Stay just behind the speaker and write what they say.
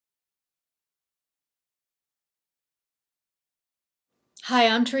Hi,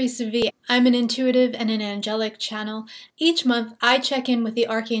 I'm Theresa V. I'm an intuitive and an angelic channel. Each month, I check in with the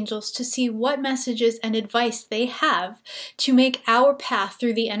archangels to see what messages and advice they have to make our path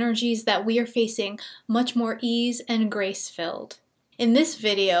through the energies that we are facing much more ease and grace-filled. In this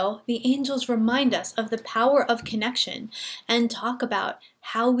video, the angels remind us of the power of connection and talk about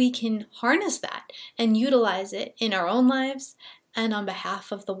how we can harness that and utilize it in our own lives and on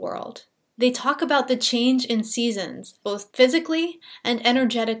behalf of the world. They talk about the change in seasons, both physically and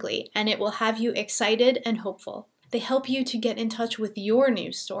energetically, and it will have you excited and hopeful. They help you to get in touch with your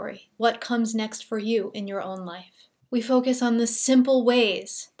new story, what comes next for you in your own life. We focus on the simple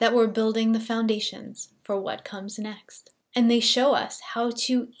ways that we're building the foundations for what comes next. And they show us how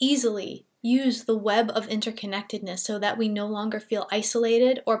to easily use the web of interconnectedness so that we no longer feel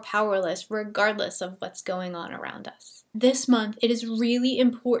isolated or powerless regardless of what's going on around us. This month, it is really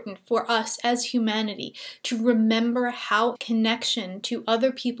important for us as humanity to remember how connection to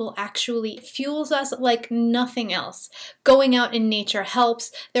other people actually fuels us like nothing else. Going out in nature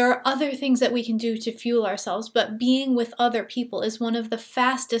helps. There are other things that we can do to fuel ourselves, but being with other people is one of the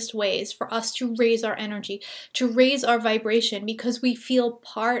fastest ways for us to raise our energy, to raise our vibration, because we feel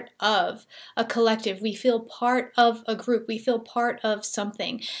part of a collective. We feel part of a group. We feel part of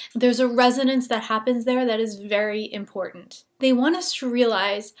something. There's a resonance that happens there that is very important. They want us to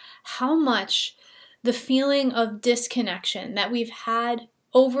realize how much the feeling of disconnection that we've had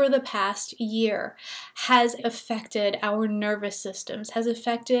over the past year has affected our nervous systems, has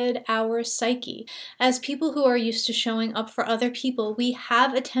affected our psyche. As people who are used to showing up for other people, we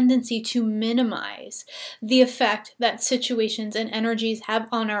have a tendency to minimize the effect that situations and energies have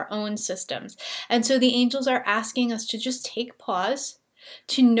on our own systems. And so the angels are asking us to just take pause,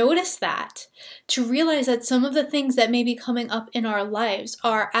 to notice that, to realize that some of the things that may be coming up in our lives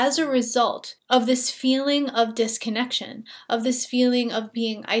are as a result of this feeling of disconnection, of this feeling of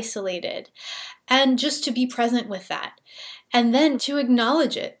being isolated, and just to be present with that. And then to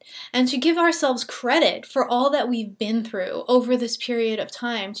acknowledge it and to give ourselves credit for all that we've been through over this period of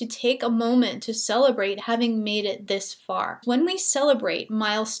time, to take a moment to celebrate having made it this far. When we celebrate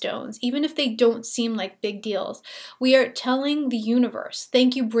milestones, even if they don't seem like big deals, we are telling the universe,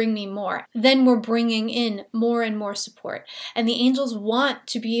 thank you, bring me more. Then we're bringing in more and more support. And the angels want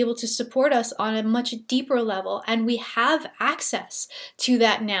to be able to support us on a much deeper level, and we have access to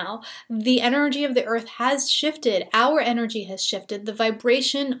that now. The energy of the earth has shifted. Our energy has shifted. The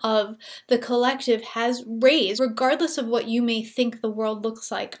vibration of the collective has raised, regardless of what you may think the world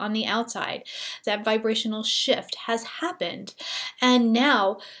looks like on the outside. That vibrational shift has happened. And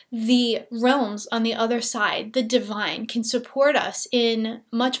now the realms on the other side, the divine, can support us in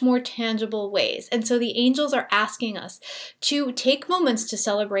much more tangible ways. And so the angels are asking us to take moments to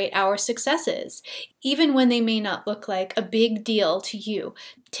celebrate our successes, even when they may not look like a big deal to you.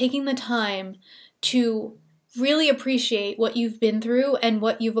 Taking the time to really appreciate what you've been through and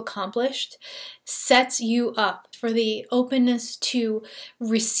what you've accomplished sets you up for the openness to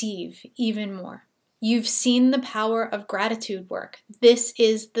receive even more. You've seen the power of gratitude work. This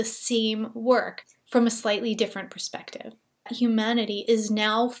is the same work from a slightly different perspective. Humanity is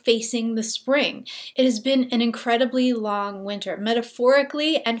now facing the spring. It has been an incredibly long winter,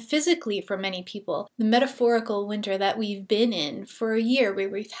 metaphorically and physically for many people. The metaphorical winter that we've been in for a year, where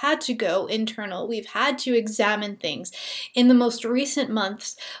we've had to go internal, we've had to examine things. In the most recent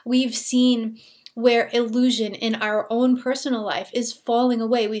months, we've seen where illusion in our own personal life is falling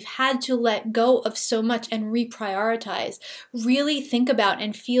away. We've had to let go of so much and reprioritize, really think about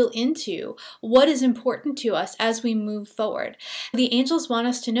and feel into what is important to us as we move forward. The angels want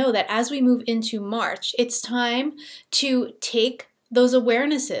us to know that as we move into March, it's time to take those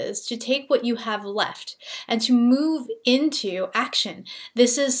awarenesses, to take what you have left and to move into action.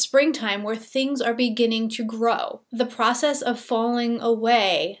 This is springtime where things are beginning to grow. The process of falling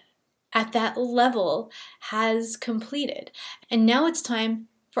away at that level has completed. And now it's time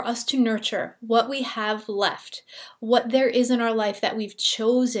for us to nurture what we have left, what there is in our life that we've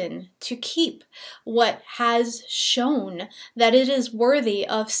chosen to keep, what has shown that it is worthy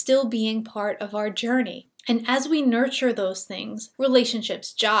of still being part of our journey. And as we nurture those things,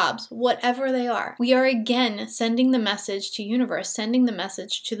 relationships, jobs, whatever they are, we are again sending the message to universe, sending the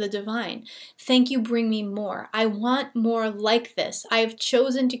message to the divine. Thank you, bring me more. I want more like this. I've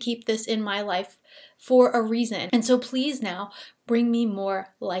chosen to keep this in my life for a reason. And so please now bring me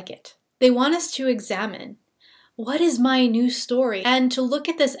more like it. They want us to examine, what is my new story? And to look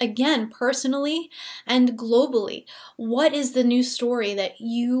at this again personally and globally. What is the new story that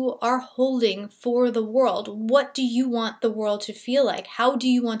you are holding for the world? What do you want the world to feel like? How do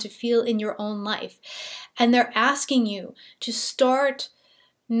you want to feel in your own life? And they're asking you to start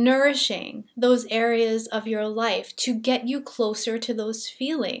nourishing those areas of your life to get you closer to those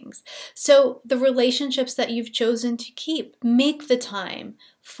feelings. So the relationships that you've chosen to keep, make the time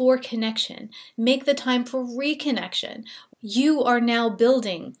for connection, make the time for reconnection. You are now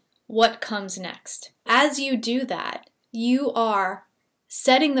building what comes next. As you do that, you are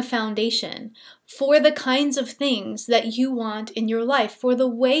setting the foundation for the kinds of things that you want in your life, for the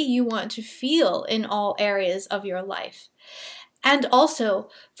way you want to feel in all areas of your life. And also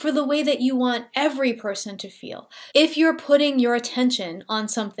for the way that you want every person to feel. If you're putting your attention on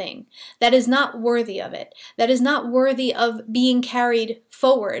something that is not worthy of it, that is not worthy of being carried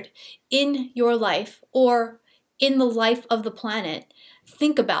forward in your life or in the life of the planet,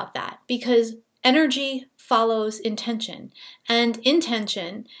 think about that, because energy follows intention, and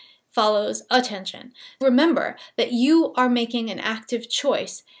intention follows attention. Remember that you are making an active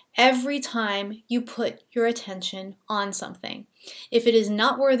choice every time you put your attention on something. If it is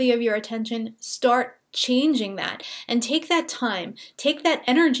not worthy of your attention, start changing that and take that time, take that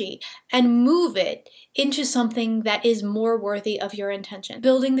energy and move it into something that is more worthy of your intention,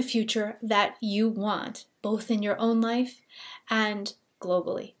 building the future that you want, both in your own life and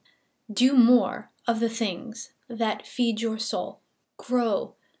globally. Do more of the things that feed your soul.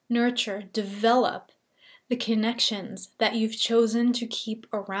 Grow, nurture, develop the connections that you've chosen to keep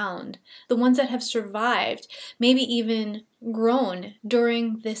around, the ones that have survived, maybe even grown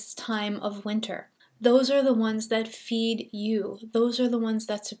during this time of winter. Those are the ones that feed you. Those are the ones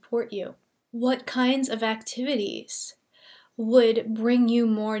that support you. What kinds of activities would bring you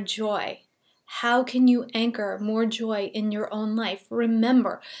more joy? How can you anchor more joy in your own life?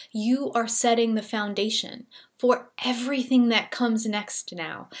 Remember, you are setting the foundation for everything that comes next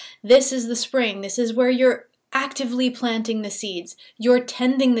now. This is the spring. This is where you're actively planting the seeds. You're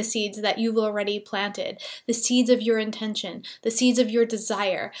tending the seeds that you've already planted, the seeds of your intention, the seeds of your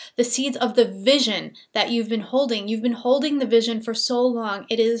desire, the seeds of the vision that you've been holding. You've been holding the vision for so long.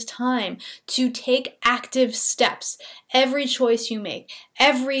 It is time to take active steps. Every choice you make,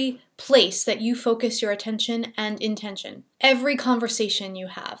 every place that you focus your attention and intention, every conversation you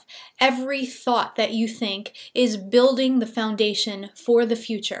have, every thought that you think is building the foundation for the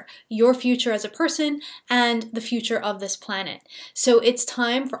future, your future as a person and the future of this planet. So it's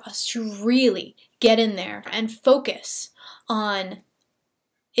time for us to really get in there and focus on,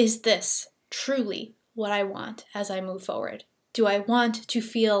 is this truly what I want as I move forward? Do I want to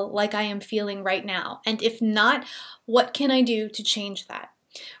feel like I am feeling right now? And if not, what can I do to change that?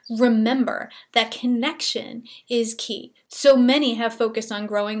 Remember that connection is key. So many have focused on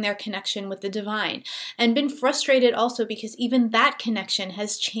growing their connection with the divine and been frustrated also because even that connection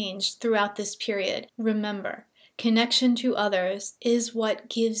has changed throughout this period. Remember, connection to others is what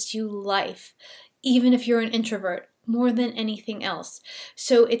gives you life, even if you're an introvert, more than anything else.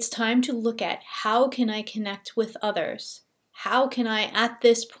 So it's time to look at, how can I connect with others? How can I, at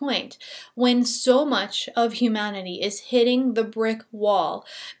this point, when so much of humanity is hitting the brick wall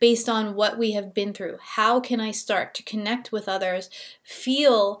based on what we have been through, how can I start to connect with others,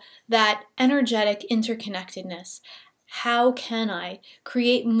 feel that energetic interconnectedness? How can I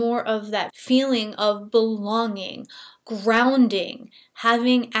create more of that feeling of belonging, grounding,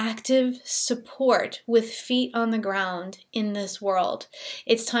 having active support with feet on the ground in this world?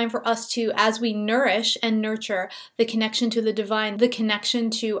 It's time for us to, as we nourish and nurture the connection to the divine, the connection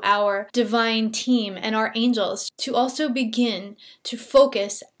to our divine team and our angels, to also begin to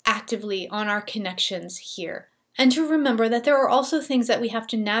focus actively on our connections here. And to remember that there are also things that we have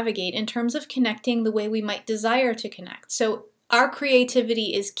to navigate in terms of connecting the way we might desire to connect. So our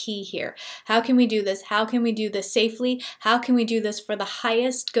creativity is key here. How can we do this? How can we do this safely? How can we do this for the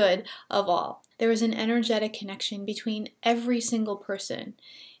highest good of all? There is an energetic connection between every single person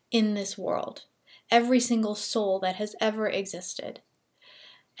in this world, every single soul that has ever existed.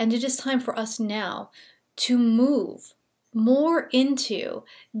 And it is time for us now to move more into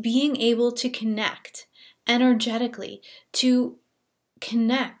being able to connect energetically, to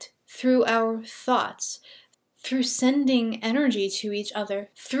connect through our thoughts, through sending energy to each other,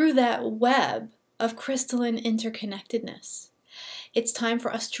 through that web of crystalline interconnectedness. It's time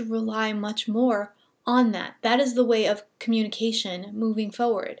for us to rely much more on that. That is the way of communication moving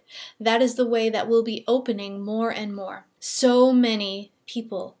forward. That is the way that will be opening more and more. So many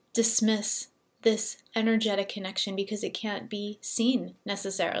people dismiss this energetic connection because it can't be seen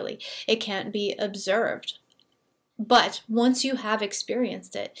necessarily. It can't be observed. But once you have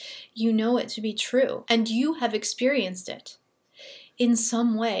experienced it, you know it to be true, and you have experienced it. in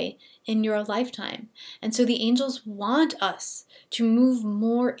some way in your lifetime. And so the angels want us to move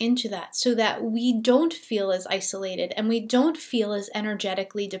more into that so that we don't feel as isolated and we don't feel as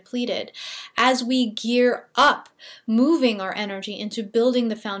energetically depleted as we gear up, moving our energy into building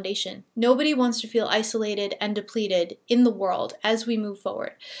the foundation. Nobody wants to feel isolated and depleted in the world as we move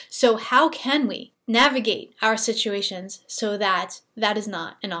forward. So how can we navigate our situations so that that is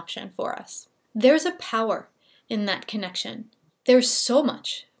not an option for us? There's a power in that connection. There's so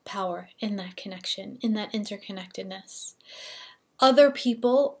much power in that connection, in that interconnectedness. Other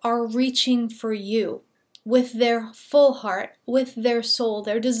people are reaching for you with their full heart, with their soul.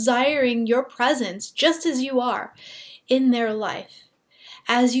 They're desiring your presence just as you are in their life.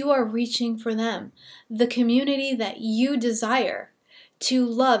 As you are reaching for them, the community that you desire to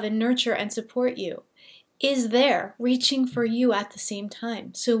love and nurture and support you is there reaching for you at the same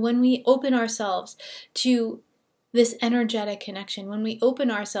time. So when we open ourselves to this energetic connection, when we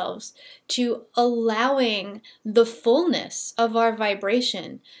open ourselves to allowing the fullness of our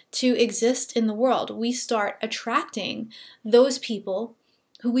vibration to exist in the world, we start attracting those people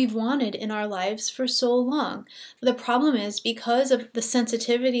who we've wanted in our lives for so long. The problem is, because of the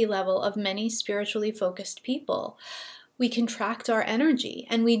sensitivity level of many spiritually focused people, we contract our energy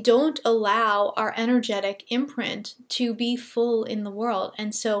and we don't allow our energetic imprint to be full in the world.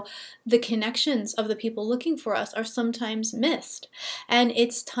 And so the connections of the people looking for us are sometimes missed. And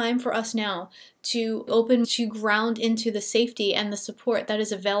it's time for us now to open, to ground into the safety and the support that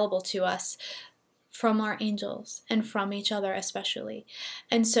is available to us from our angels and from each other especially.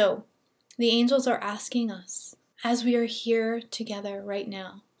 And so the angels are asking us, as we are here together right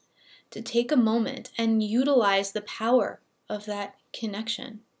now, to take a moment and utilize the power of that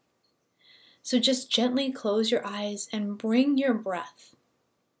connection. So just gently close your eyes and bring your breath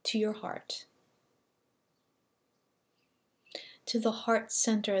to your heart, to the heart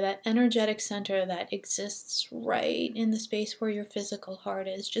center, that energetic center that exists right in the space where your physical heart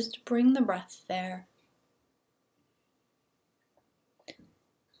is. Just bring the breath there.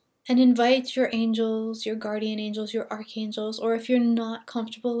 And invite your angels, your guardian angels, your archangels, or if you're not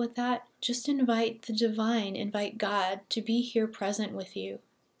comfortable with that, just invite the divine, invite God to be here present with you,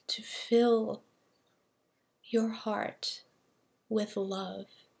 to fill your heart with love.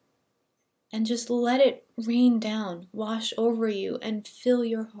 And just let it rain down, wash over you, and fill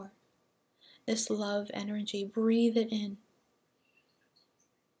your heart. This love energy, breathe it in.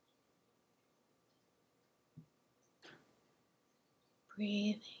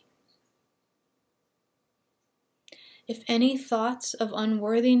 Breathing. If any thoughts of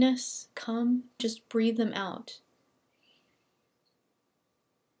unworthiness come, just breathe them out.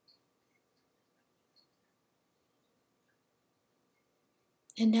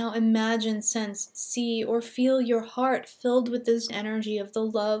 And now imagine, sense, see, or feel your heart filled with this energy of the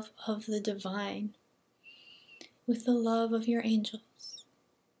love of the divine, with the love of your angels.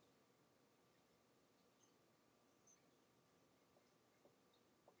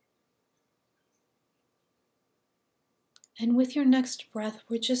 And with your next breath,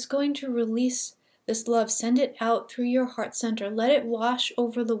 we're just going to release this love. Send it out through your heart center. Let it wash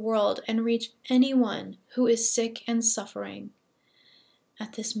over the world and reach anyone who is sick and suffering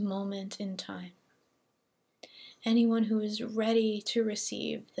at this moment in time. Anyone who is ready to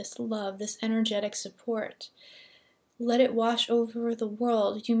receive this love, this energetic support. Let it wash over the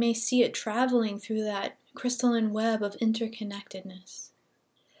world. You may see it traveling through that crystalline web of interconnectedness.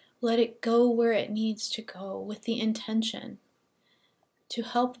 Let it go where it needs to go with the intention to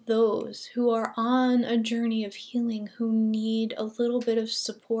help those who are on a journey of healing, who need a little bit of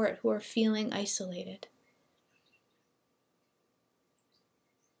support, who are feeling isolated.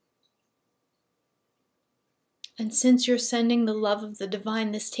 And since you're sending the love of the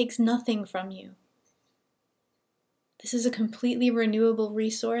divine, this takes nothing from you. This is a completely renewable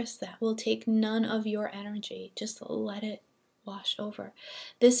resource that will take none of your energy. Just let it wash over.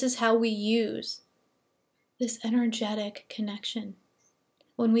 This is how we use this energetic connection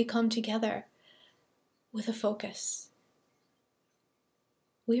when we come together with a focus.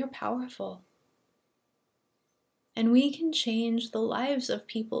 We are powerful, and we can change the lives of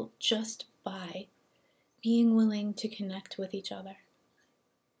people just by being willing to connect with each other.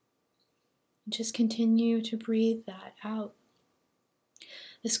 Just continue to breathe that out.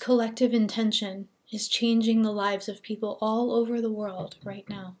 This collective intention is changing the lives of people all over the world right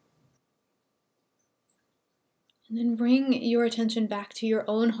now. And then bring your attention back to your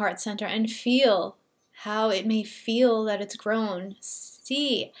own heart center and feel how it may feel that it's grown.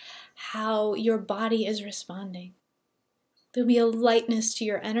 See how your body is responding. There'll be a lightness to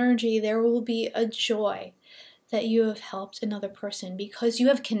your energy. There will be a joy. that you have helped another person because you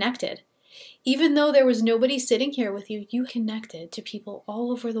have connected. Even though there was nobody sitting here with you, you connected to people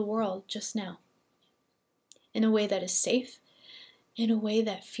all over the world just now. In a way that is safe, in a way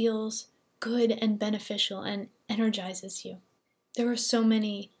that feels good and beneficial and energizes you. There are so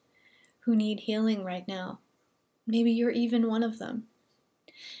many who need healing right now. Maybe you're even one of them.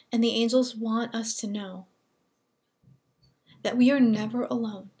 And the angels want us to know that we are never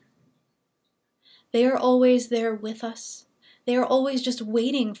alone. They are always there with us. They are always just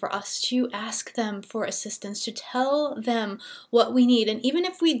waiting for us to ask them for assistance, to tell them what we need. And even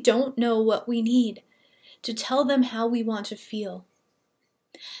if we don't know what we need, to tell them how we want to feel.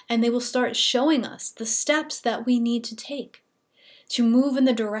 And they will start showing us the steps that we need to take to move in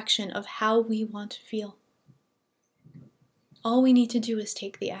the direction of how we want to feel. All we need to do is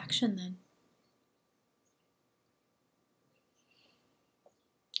take the action then.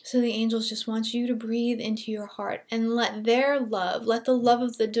 So the angels just want you to breathe into your heart and let their love, let the love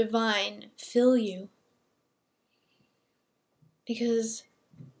of the divine fill you. Because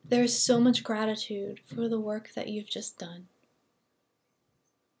there's so much gratitude for the work that you've just done.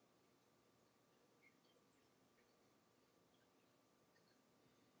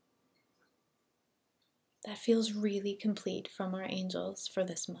 That feels really complete from our angels for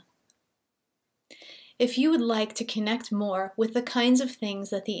this month. If you would like to connect more with the kinds of things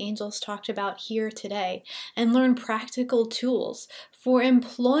that the angels talked about here today and learn practical tools for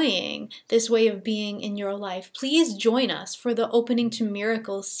employing this way of being in your life, please join us for the Opening to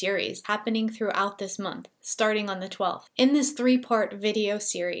Miracles series happening throughout this month, starting on the 12th. In this 3-part video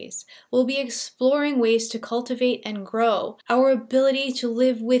series, we'll be exploring ways to cultivate and grow our ability to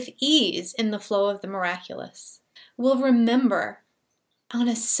live with ease in the flow of the miraculous. We'll remember on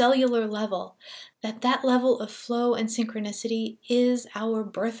a cellular level that level of flow and synchronicity is our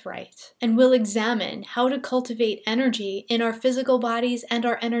birthright. And we'll examine how to cultivate energy in our physical bodies and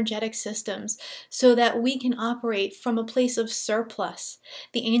our energetic systems so that we can operate from a place of surplus.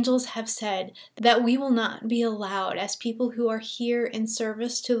 The angels have said that we will not be allowed as people who are here in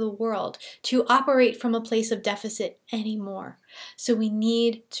service to the world to operate from a place of deficit anymore. So we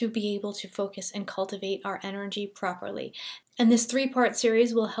need to be able to focus and cultivate our energy properly. And this 3-part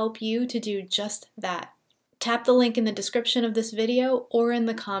series will help you to do just that. Tap the link in the description of this video or in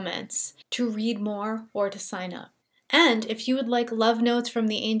the comments to read more or to sign up. And if you would like love notes from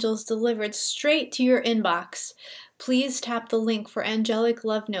the angels delivered straight to your inbox, please tap the link for angelic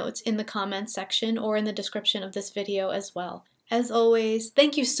love notes in the comments section or in the description of this video as well. As always,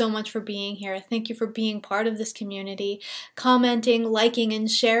 thank you so much for being here. Thank you for being part of this community, commenting, liking,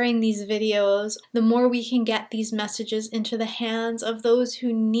 and sharing these videos. The more we can get these messages into the hands of those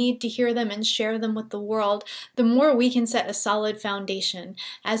who need to hear them and share them with the world, the more we can set a solid foundation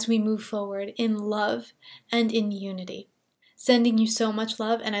as we move forward in love and in unity. Sending you so much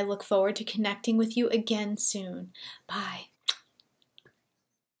love, and I look forward to connecting with you again soon. Bye.